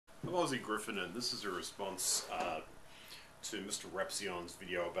I'm Aussie Griffin, and this is a response to Mr. Repzion's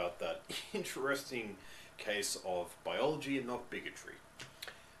video about that interesting case of biology and not bigotry.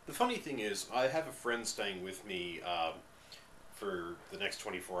 The funny thing is, I have a friend staying with me for the next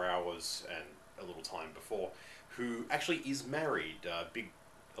 24 hours and a little time before, who actually is married. Big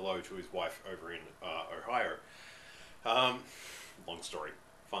hello to his wife over in Ohio. Long story.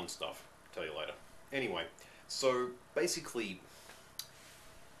 Fun stuff. Tell you later. Anyway, so basically,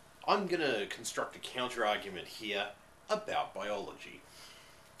 I'm going to construct a counter-argument here about biology.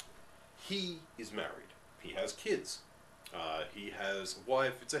 He is married. He has kids. He has a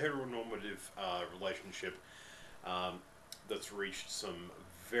wife. It's a heteronormative relationship that's reached some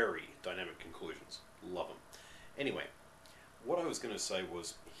very dynamic conclusions. Love him. Anyway, what I was going to say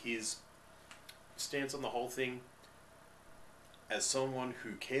was his stance on the whole thing, as someone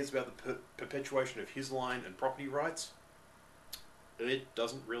who cares about the perpetuation of his line and property rights, it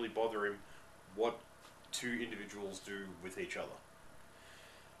doesn't really bother him what two individuals do with each other.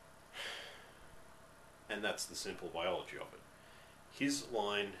 And that's the simple biology of it. His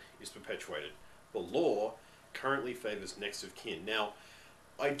line is perpetuated. The law currently favours next of kin. Now,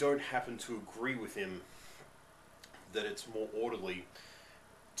 I don't happen to agree with him that it's more orderly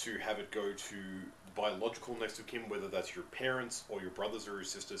to have it go to the biological next of kin, whether that's your parents or your brothers or your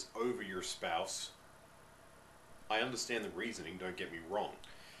sisters, over your spouse. I understand the reasoning, don't get me wrong.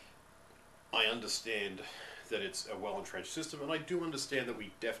 I understand that it's a well-entrenched system, and I do understand that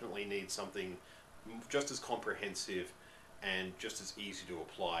we definitely need something just as comprehensive and just as easy to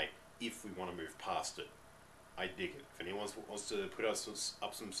apply if we want to move past it. I dig it. If anyone wants to put up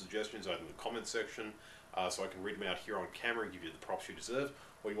some suggestions either in the comment section so I can read them out here on camera and give you the props you deserve,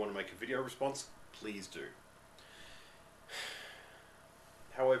 or you want to make a video response, please do.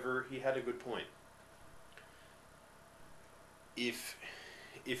 However, he had a good point. If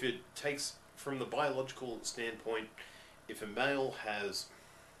it takes, from the biological standpoint, if a male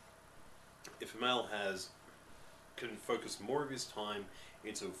can focus more of his time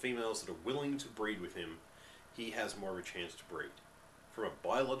into females that are willing to breed with him, he has more of a chance to breed. From a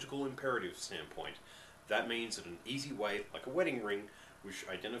biological imperative standpoint, that means that an easy way, like a wedding ring, which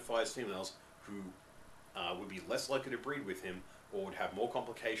identifies females who would be less likely to breed with him or would have more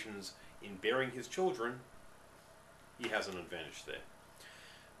complications in bearing his children, he has an advantage there.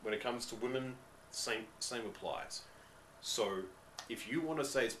 When it comes to women, same applies. So, if you want to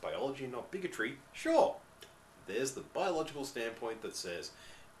say it's biology and not bigotry, sure. There's the biological standpoint that says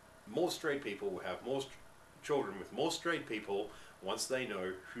more straight people will have more children with more straight people once they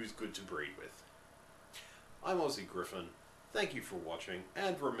know who's good to breed with. I'm Aussie Griffin. Thank you for watching,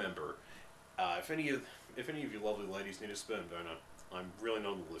 and remember, if any of you lovely ladies need a sperm donor, I'm really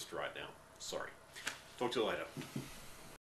not on the list right now. Sorry. Talk to you later.